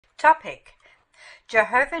Topic: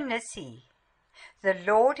 Jehovah Nissi. The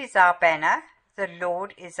Lord is our banner, the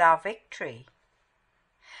Lord is our victory.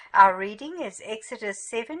 Our reading is Exodus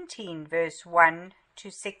 17, verse 1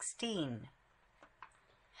 to 16.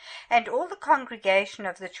 And all the congregation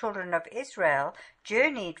of the children of Israel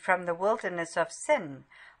journeyed from the wilderness of Sin,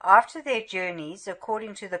 after their journeys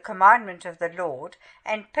according to the commandment of the Lord,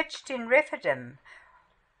 and pitched in Rephidim,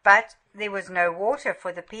 but there was no water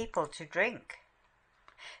for the people to drink.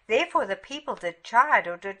 Therefore the people did chide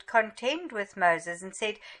or did contend with Moses, and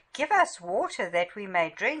said, Give us water that we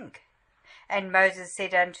may drink. And Moses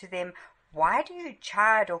said unto them, Why do you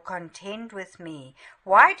chide or contend with me?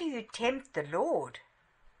 Why do you tempt the Lord?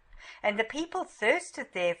 And the people thirsted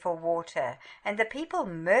there for water, and the people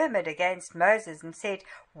murmured against Moses, and said,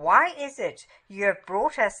 Why is it you have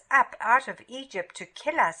brought us up out of Egypt to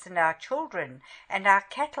kill us and our children and our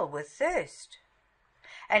cattle with thirst?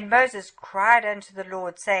 And Moses cried unto the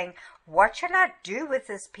Lord, saying, What shall I do with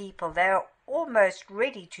this people? They are almost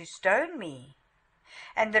ready to stone me.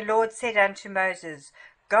 And the Lord said unto Moses,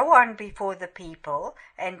 Go on before the people,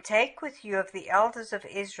 and take with you of the elders of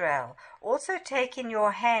Israel. Also take in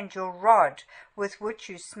your hand your rod with which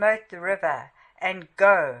you smote the river, and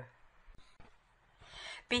go.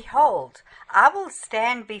 Behold, I will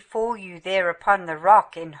stand before you there upon the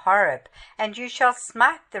rock in Horeb, and you shall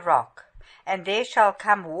smite the rock, and there shall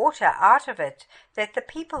come water out of it, that the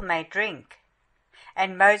people may drink.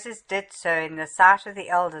 And Moses did so in the sight of the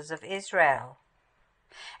elders of Israel.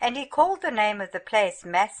 And he called the name of the place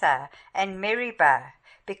Massah and Meribah,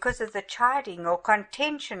 because of the chiding or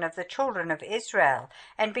contention of the children of Israel,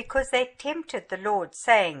 and because they tempted the Lord,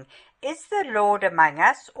 saying, Is the Lord among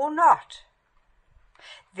us or not?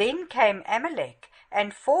 Then came Amalek,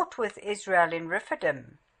 and fought with Israel in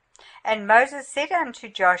Rephidim. And Moses said unto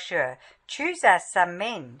Joshua, Choose us some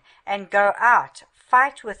men, and go out,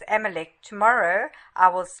 fight with Amalek. Tomorrow I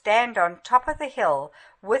will stand on top of the hill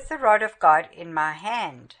with the rod of God in my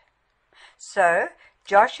hand. So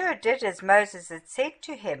Joshua did as Moses had said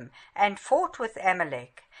to him, and fought with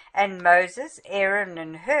Amalek. And Moses, Aaron,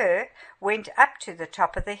 and Hur went up to the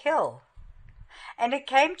top of the hill. And it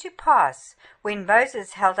came to pass, when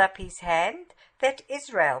Moses held up his hand, that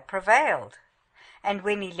Israel prevailed. And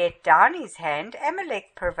when he let down his hand,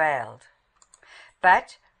 Amalek prevailed.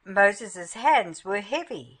 But Moses' hands were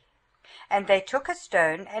heavy. And they took a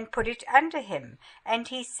stone and put it under him, and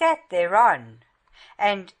he sat thereon.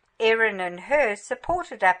 And Aaron and Hur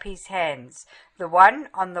supported up his hands, the one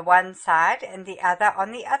on the one side and the other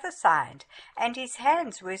on the other side, and his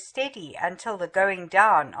hands were steady until the going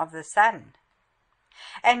down of the sun.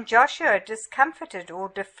 And Joshua discomfited or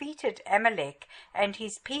defeated Amalek and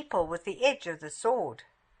his people with the edge of the sword.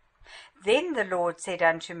 Then the Lord said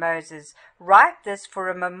unto Moses, Write this for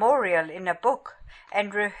a memorial in a book,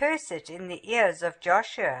 and rehearse it in the ears of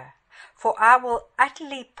Joshua. For I will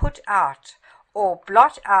utterly put out, or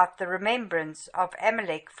blot out the remembrance of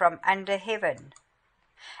Amalek from under heaven.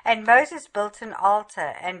 And Moses built an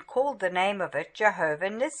altar, and called the name of it Jehovah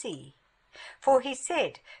Nissi. For he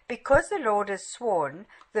said, Because the Lord has sworn,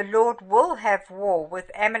 the Lord will have war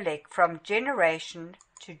with Amalek from generation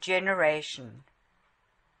to generation.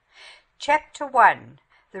 Chapter 1.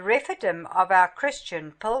 The Rephidim of our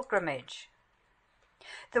Christian pilgrimage.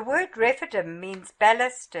 The word Rephidim means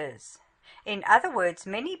balusters. In other words,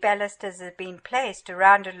 many balusters have been placed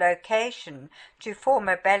around a location to form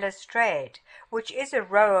a balustrade, which is a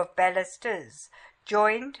row of balusters,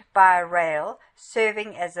 joined by a rail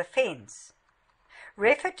serving as a fence.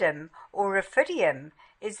 Rephidim or Rephidim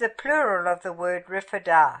is the plural of the word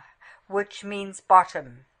Rephidah, which means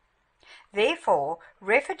bottom. Therefore,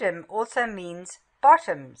 Rephidim also means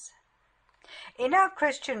bottoms. In our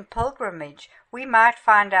Christian pilgrimage, we might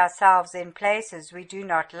find ourselves in places we do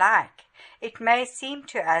not like. It may seem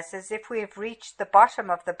to us as if we have reached the bottom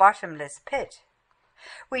of the bottomless pit.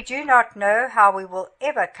 We do not know how we will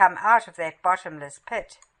ever come out of that bottomless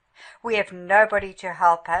pit. We have nobody to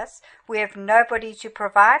help us. We have nobody to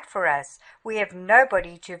provide for us. We have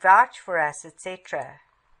nobody to vouch for us, etc.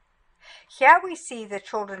 Here we see the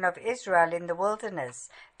children of Israel in the wilderness.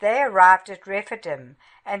 They arrived at Rephidim,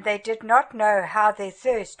 and they did not know how their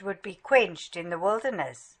thirst would be quenched in the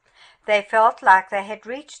wilderness. They felt like they had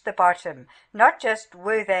reached the bottom. Not just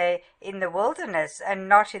were they in the wilderness and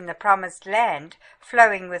not in the promised land,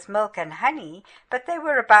 flowing with milk and honey, but they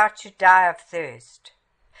were about to die of thirst.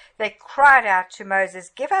 They cried out to Moses,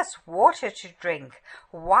 Give us water to drink.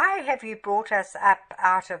 Why have you brought us up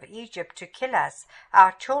out of Egypt to kill us,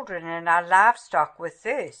 our children and our livestock with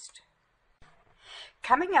thirst?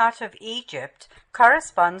 Coming out of Egypt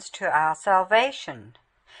corresponds to our salvation.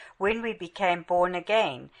 when we became born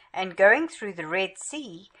again, and going through the Red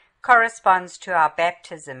Sea corresponds to our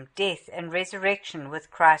baptism, death, and resurrection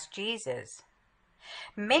with Christ Jesus.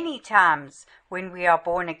 Many times when we are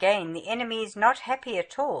born again, the enemy is not happy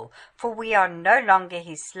at all, for we are no longer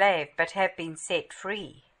his slave, but have been set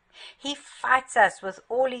free. He fights us with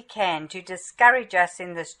all he can to discourage us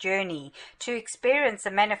in this journey to experience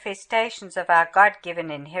the manifestations of our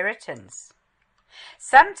God-given inheritance.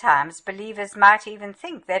 Sometimes believers might even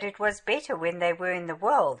think that it was better when they were in the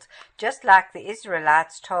world, just like the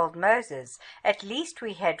Israelites told Moses, "At least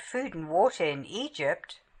we had food and water in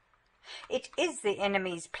Egypt." It is the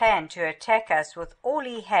enemy's plan to attack us with all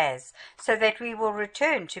he has, so that we will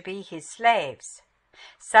return to be his slaves.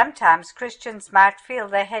 Sometimes Christians might feel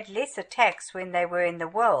they had less attacks when they were in the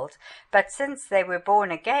world, but since they were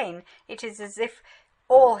born again, it is as if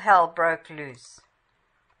all hell broke loose.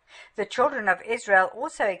 The children of Israel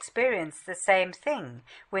also experienced the same thing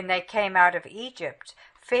when they came out of Egypt.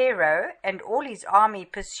 Pharaoh and all his army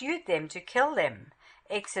pursued them to kill them.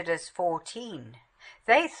 Exodus 14.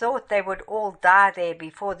 They thought they would all die there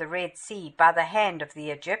before the Red Sea by the hand of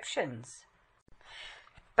the Egyptians.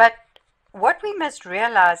 But what we must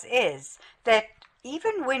realize is that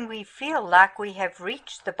even when we feel like we have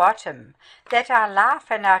reached the bottom, that our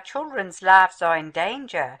life and our children's lives are in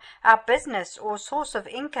danger, our business or source of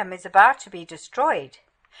income is about to be destroyed,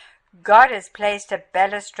 God has placed a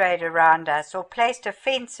balustrade around us or placed a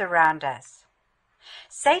fence around us.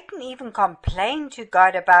 Satan even complained to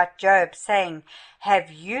God about Job, saying,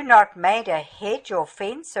 "Have you not made a hedge or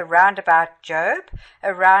fence around about Job,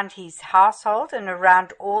 around his household and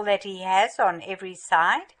around all that he has on every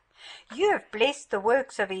side? You have blessed the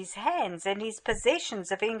works of his hands, and his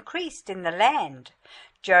possessions have increased in the land."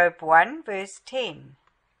 Job 1 verse 10.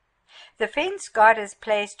 The fence God has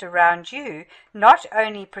placed around you not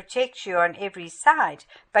only protects you on every side,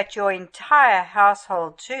 but your entire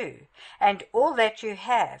household too, and all that you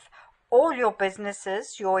have, all your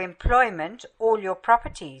businesses, your employment, all your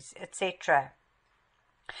properties, etc.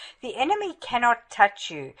 The enemy cannot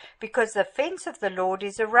touch you because the fence of the Lord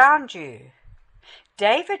is around you.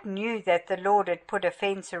 David knew that the Lord had put a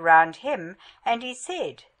fence around him, and he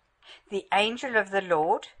said, "The angel of the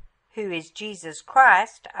Lord, who is Jesus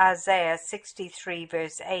Christ," Isaiah 63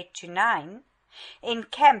 verse 8 to 9,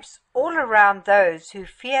 encamps all around those who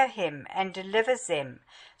fear him and delivers them,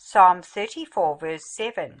 Psalm 34 verse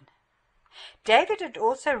 7. David had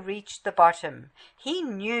also reached the bottom. He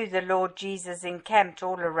knew the Lord Jesus encamped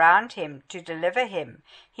all around him to deliver him.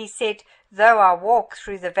 He said, "Though I walk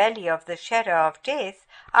through the valley of the shadow of death,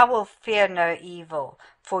 I will fear no evil,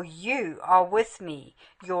 for you are with me.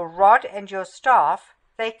 Your rod and your staff,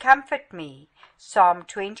 they comfort me." Psalm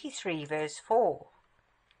 23 verse 4.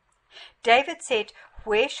 David said,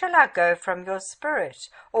 "Where shall I go from your spirit,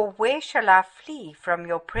 or where shall I flee from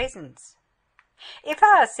your presence? If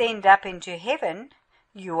I ascend up into heaven,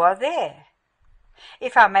 you are there.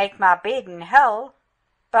 If I make my bed in hell,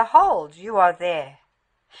 behold, you are there.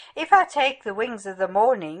 If I take the wings of the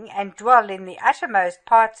morning and dwell in the uttermost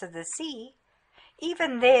parts of the sea,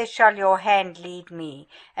 even there shall your hand lead me,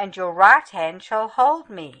 and your right hand shall hold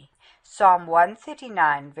me." Psalm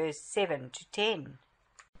 139 verse 7 to 10.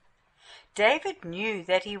 David knew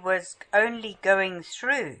that he was only going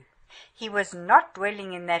through. He was not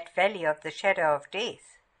dwelling in that valley of the shadow of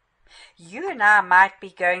death. You and I might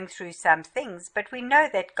be going through some things, but we know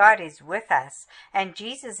that God is with us, and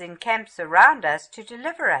Jesus encamps around us to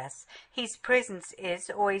deliver us. His presence is,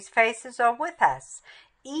 or his faces are with us,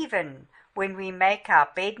 even when we make our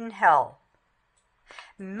bed in hell.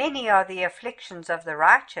 Many are the afflictions of the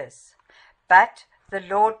righteous, but the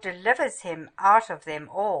Lord delivers him out of them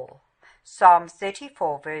all. Psalm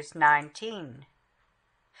 34 verse 19.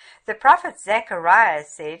 The prophet Zechariah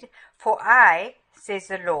said, "For I, says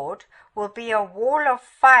the Lord, will be a wall of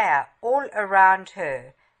fire all around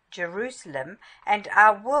her, Jerusalem, and I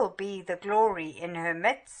will be the glory in her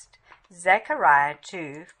midst." Zechariah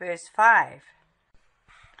 2 verse 5.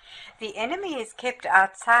 The enemy is kept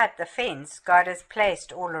outside the fence God has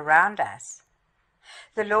placed all around us.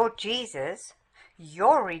 The Lord Jesus,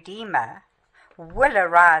 your Redeemer, will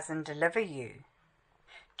arise and deliver you.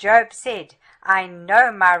 Job said, "I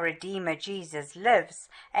know my Redeemer Jesus lives,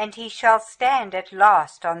 and he shall stand at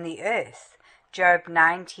last on the earth." Job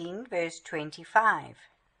 19 verse 25.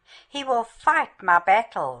 He will fight my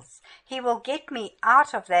battles. He will get me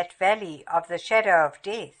out of that valley of the shadow of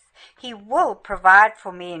death. He will provide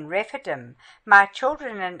for me in Rephidim. My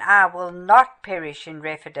children and I will not perish in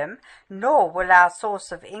Rephidim, nor will our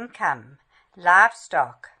source of income,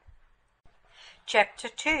 livestock. Chapter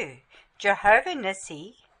 2. Jehovah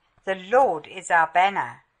Nissi, the Lord is our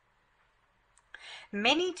banner.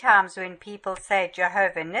 Many times when people say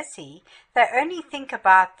Jehovah Nissi, they only think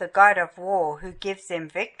about the God of war who gives them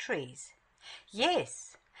victories.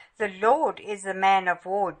 Yes, the Lord is the man of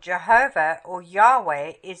war. Jehovah or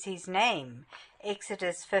Yahweh is his name.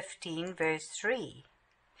 Exodus 15 verse 3.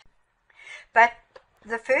 But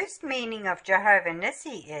the first meaning of Jehovah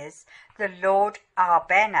Nissi is the Lord our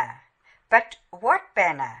banner. But what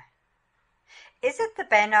banner? Is it the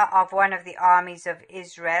banner of one of the armies of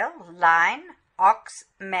Israel, lion, ox,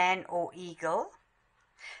 man, or eagle?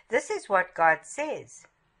 This is what God says.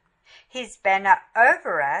 His banner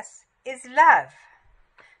over us is love.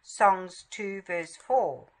 Songs 2 verse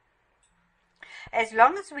 4. As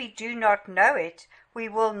long as we do not know it, we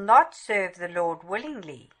will not serve the Lord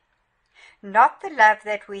willingly. Not the love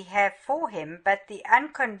that we have for him, but the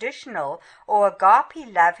unconditional or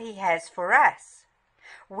agape love he has for us.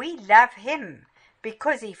 We love him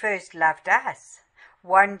because he first loved us.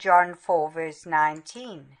 1 John 4 verse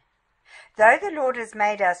 19. Though the Lord has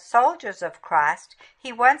made us soldiers of Christ,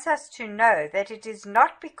 he wants us to know that it is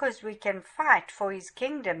not because we can fight for his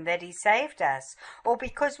kingdom that he saved us, or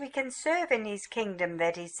because we can serve in his kingdom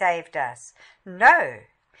that he saved us. No,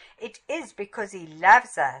 it is because he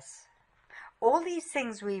loves us. All these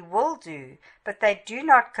things we will do, but they do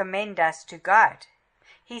not commend us to God.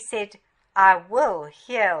 He said, I will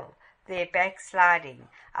heal their backsliding.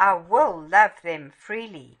 I will love them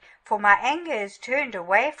freely, for my anger is turned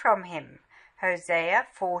away from him. Hosea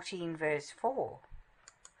 14 verse 4.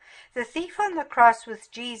 The thief on the cross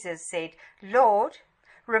with Jesus said, Lord,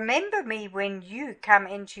 remember me when you come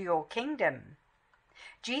into your kingdom.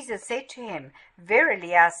 Jesus said to him,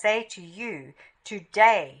 Verily I say to you,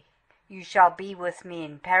 today you shall be with me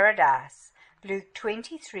in paradise. Luke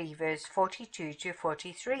 23 verse 42 to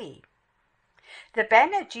 43. The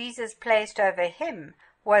banner Jesus placed over him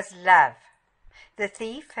was love. The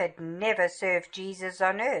thief had never served Jesus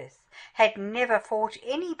on earth, had never fought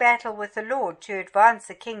any battle with the Lord to advance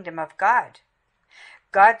the kingdom of God.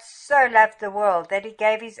 God so loved the world that he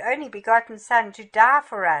gave his only begotten Son to die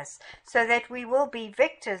for us, so that we will be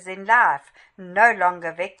victors in life, no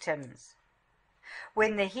longer victims.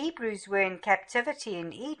 When the Hebrews were in captivity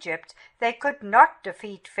in Egypt, they could not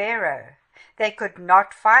defeat Pharaoh. They could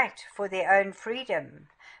not fight for their own freedom.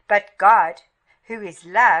 But God, who is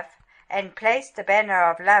love, and placed the banner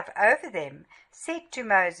of love over them, said to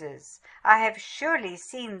Moses, I have surely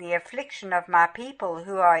seen the affliction of my people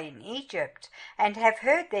who are in Egypt, and have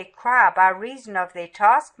heard their cry by reason of their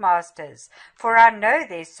taskmasters, for I know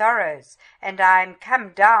their sorrows, and I am come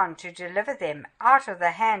down to deliver them out of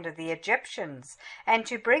the hand of the Egyptians, and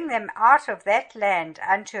to bring them out of that land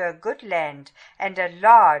unto a good land, and a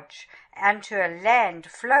large, unto a land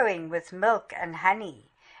flowing with milk and honey.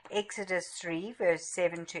 Exodus 3 verse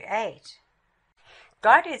 7 to 8.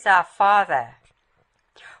 God is our Father.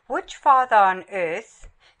 Which father on earth,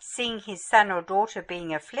 seeing his son or daughter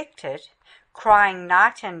being afflicted, crying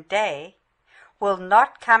night and day, will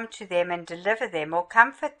not come to them and deliver them or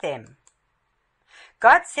comfort them?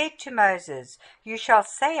 God said to Moses, You shall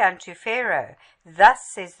say unto Pharaoh, Thus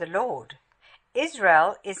says the Lord,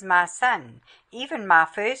 Israel is my son, even my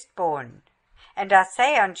firstborn. And I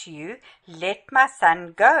say unto you, Let my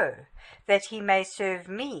son go, that he may serve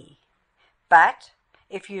me. But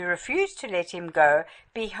if you refuse to let him go,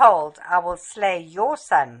 behold, I will slay your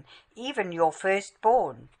son, even your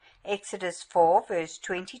firstborn. Exodus 4 verse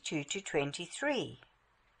 22 to 23.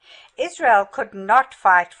 Israel could not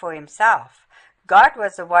fight for himself. God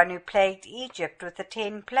was the one who plagued Egypt with the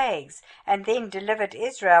 10 plagues, and then delivered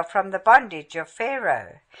Israel from the bondage of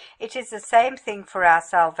Pharaoh. It is the same thing for our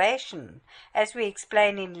salvation. As we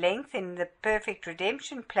explain in length in the Perfect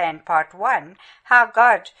Redemption Plan Part 1, how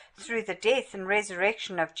God, through the death and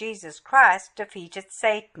resurrection of Jesus Christ, defeated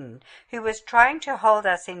Satan, who was trying to hold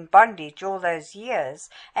us in bondage all those years,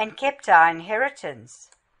 and kept our inheritance.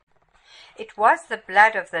 It was the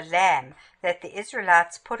blood of the Lamb that the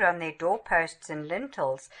Israelites put on their doorposts and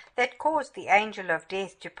lintels that caused the angel of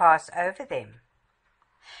death to pass over them.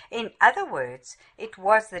 In other words, it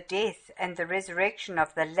was the death and the resurrection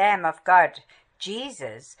of the Lamb of God,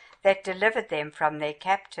 Jesus, that delivered them from their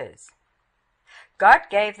captors. God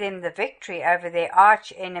gave them the victory over their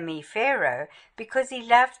arch-enemy Pharaoh because he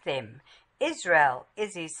loved them. Israel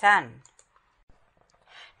is his son.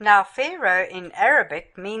 Now, Pharaoh in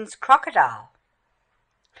Arabic means crocodile.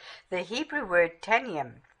 The Hebrew word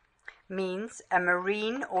tanium means a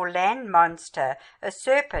marine or land monster, a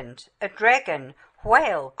serpent, a dragon,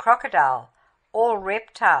 whale, crocodile, all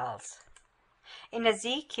reptiles. In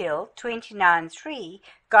Ezekiel 29:3,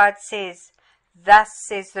 God says, Thus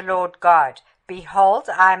says the Lord God, Behold,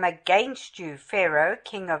 I am against you, Pharaoh,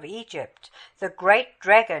 king of Egypt, the great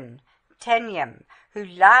dragon, Tanium, who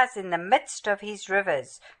lies in the midst of his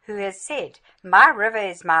rivers, who has said, My river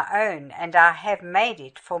is my own, and I have made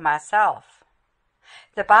it for myself.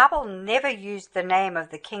 The Bible never used the name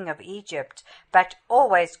of the king of Egypt, but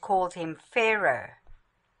always called him Pharaoh.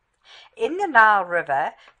 In the Nile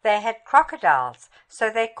River they had crocodiles, so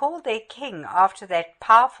they called their king after that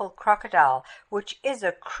powerful crocodile, which is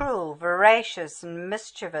a cruel, voracious, and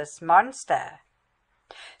mischievous monster.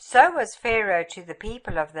 So was Pharaoh to the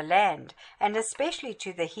people of the land, and especially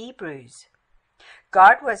to the Hebrews.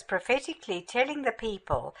 God was prophetically telling the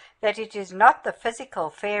people that it is not the physical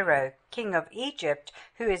Pharaoh, king of Egypt,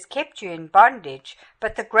 who has kept you in bondage,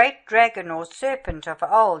 but the great dragon or serpent of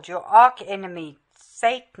old, your arch-enemy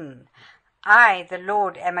Satan. I, the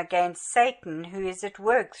Lord, am against Satan, who is at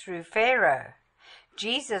work through Pharaoh.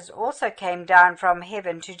 Jesus also came down from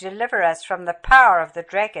heaven to deliver us from the power of the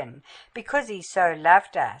dragon, because he so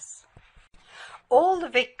loved us. All the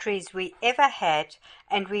victories we ever had,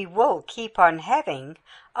 and we will keep on having,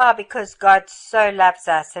 are because God so loves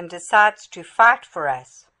us and decides to fight for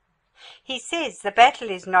us. He says the battle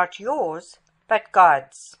is not yours, but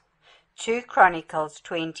God's. 2 Chronicles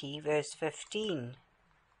 20, verse 15.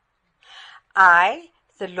 I,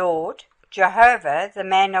 the Lord, Jehovah, the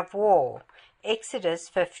man of war, Exodus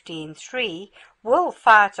 15:3, will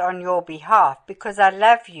fight on your behalf because I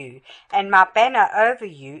love you, and my banner over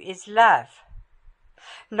you is love.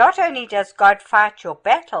 Not only does God fight your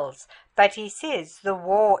battles, but he says the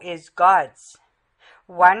war is God's.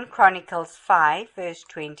 1 Chronicles 5, verse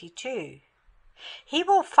 22. He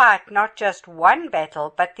will fight not just one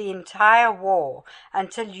battle, but the entire war,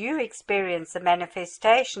 until you experience the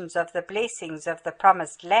manifestations of the blessings of the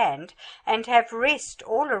promised land and have rest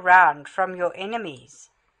all around from your enemies.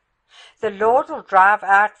 The Lord will drive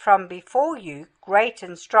out from before you great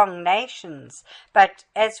and strong nations, but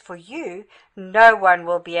as for you, no one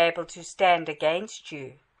will be able to stand against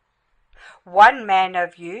you. 1 man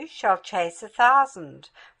of you shall chase 1,000,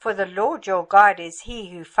 for the Lord your God is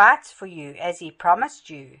he who fights for you, as he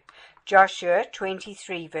promised you. Joshua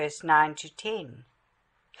 23, verse 9 to 10.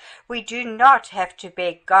 We do not have to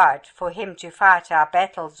beg God for him to fight our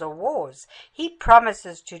battles or wars. He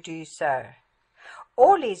promises to do so.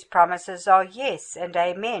 All his promises are yes and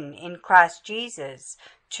amen in Christ Jesus.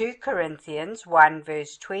 2 Corinthians 1,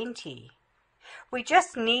 verse 20. We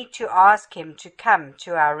just need to ask him to come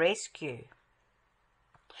to our rescue.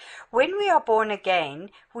 When we are born again,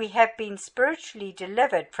 we have been spiritually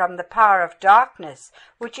delivered from the power of darkness,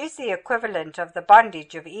 which is the equivalent of the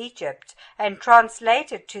bondage of Egypt, and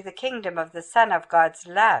translated to the kingdom of the Son of God's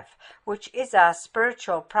love, which is our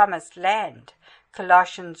spiritual promised land.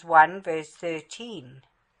 Colossians 1, verse 13.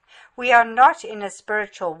 We are not in a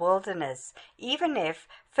spiritual wilderness, even if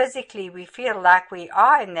physically we feel like we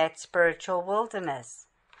are in that spiritual wilderness.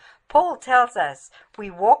 Paul tells us we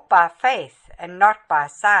walk by faith and not by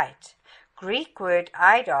sight. Greek word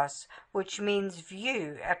eidos, which means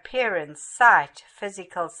view, appearance, sight,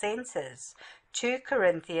 physical senses. 2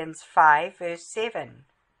 Corinthians 5, verse 7.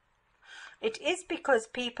 It is because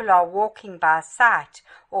people are walking by sight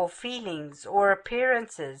or feelings or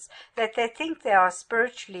appearances that they think they are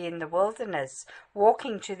spiritually in the wilderness,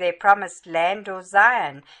 walking to their promised land or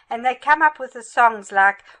Zion, and they come up with the songs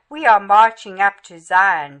like, we are marching up to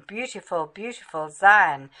Zion, beautiful, beautiful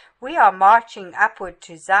Zion. We are marching upward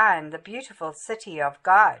to Zion, the beautiful city of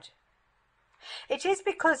God. It is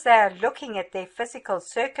because they are looking at their physical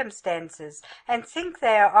circumstances and think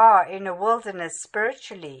they are in a wilderness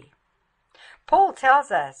spiritually. Paul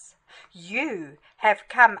tells us, you have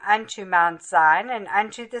come unto Mount Zion and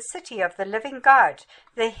unto the city of the living God,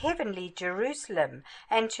 the heavenly Jerusalem,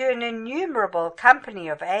 and to an innumerable company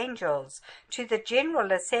of angels, to the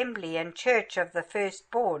general assembly and church of the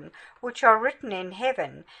firstborn, which are written in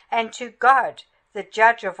heaven, and to God, the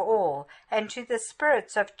judge of all, and to the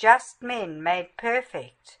spirits of just men made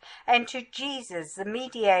perfect, and to Jesus, the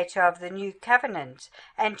mediator of the new covenant,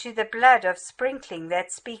 and to the blood of sprinkling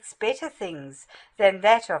that speaks better things than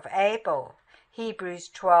that of Abel. Hebrews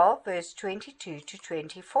 12, verse 22 to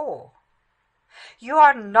 24. You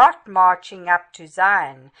are not marching up to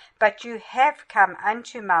Zion, but you have come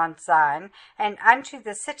unto Mount Zion, and unto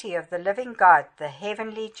the city of the living God, the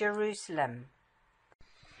heavenly Jerusalem.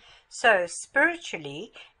 So,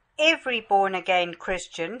 spiritually, every born-again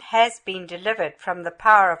Christian has been delivered from the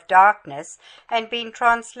power of darkness and been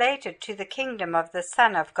translated to the kingdom of the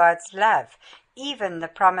Son of God's love, even the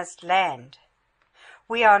promised land.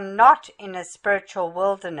 We are not in a spiritual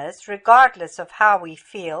wilderness, regardless of how we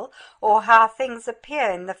feel or how things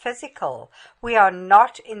appear in the physical. We are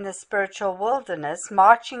not in the spiritual wilderness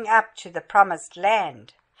marching up to the promised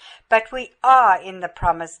land. But we are in the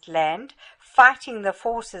promised land, fighting the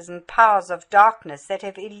forces and powers of darkness that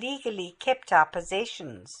have illegally kept our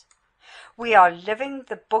possessions. We are living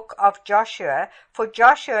the book of Joshua, for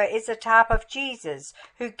Joshua is a type of Jesus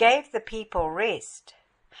who gave the people rest.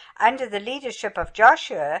 Under the leadership of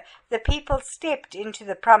Joshua, the people stepped into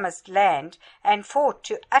the promised land and fought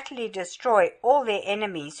to utterly destroy all their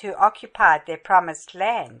enemies who occupied their promised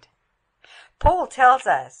land. Paul tells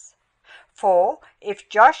us, "For if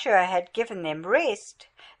Joshua had given them rest,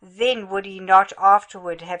 then would he not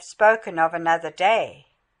afterward have spoken of another day?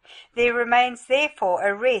 There remains therefore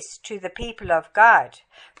a rest to the people of God,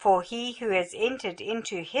 for he who has entered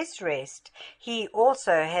into his rest, he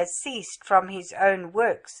also has ceased from his own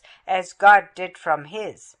works, as God did from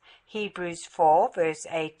his." Hebrews 4, verse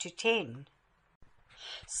 8 to 10.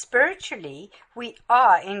 Spiritually, we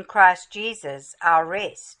are in Christ Jesus, our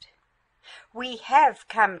rest. We have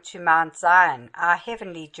come to Mount Zion, our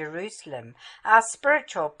heavenly Jerusalem, our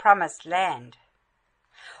spiritual promised land.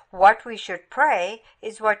 What we should pray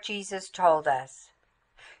is what Jesus told us.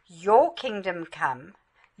 Your kingdom come,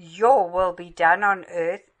 your will be done on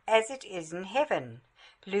earth as it is in heaven.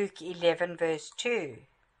 Luke 11 verse 2.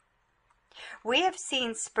 We have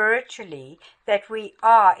seen spiritually that we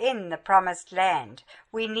are in the promised land.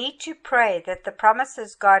 We need to pray that the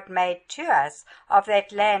promises God made to us of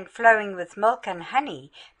that land flowing with milk and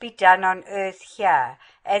honey be done on earth here,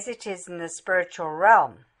 as it is in the spiritual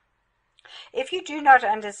realm. If you do not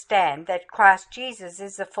understand that Christ Jesus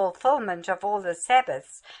is the fulfillment of all the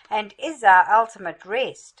Sabbaths and is our ultimate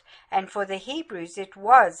rest, and for the Hebrews it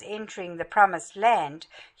was entering the promised land,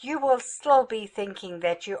 you will still be thinking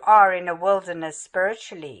that you are in a wilderness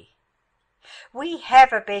spiritually. We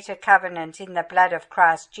have a better covenant in the blood of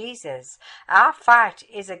Christ Jesus. Our fight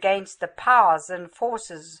is against the powers and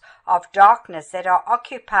forces of darkness that are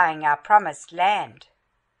occupying our promised land.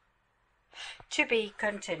 To be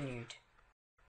continued.